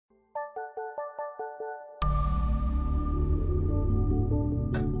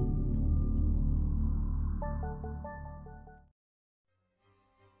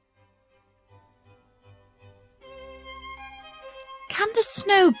"Can the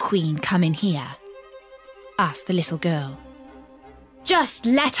Snow Queen come in here?" asked the little girl. "Just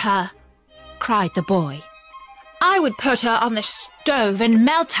let her," cried the boy. "I would put her on the stove and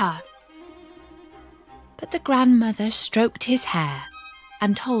melt her." But the grandmother stroked his hair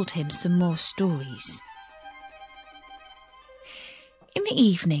and told him some more stories. In the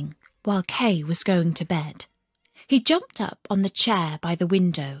evening, while Kay was going to bed, he jumped up on the chair by the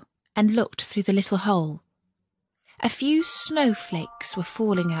window and looked through the little hole. A few snowflakes were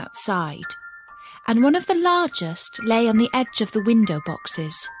falling outside, and one of the largest lay on the edge of the window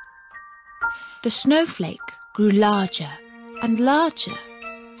boxes. The snowflake grew larger and larger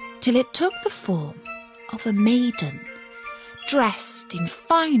till it took the form of a maiden dressed in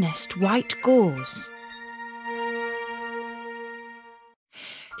finest white gauze.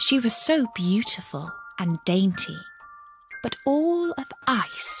 She was so beautiful and dainty, but all of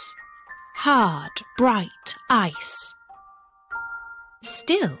ice, hard, bright ice.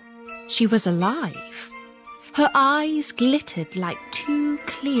 Still, she was alive. Her eyes glittered like two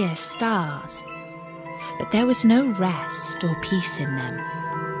clear stars, but there was no rest or peace in them.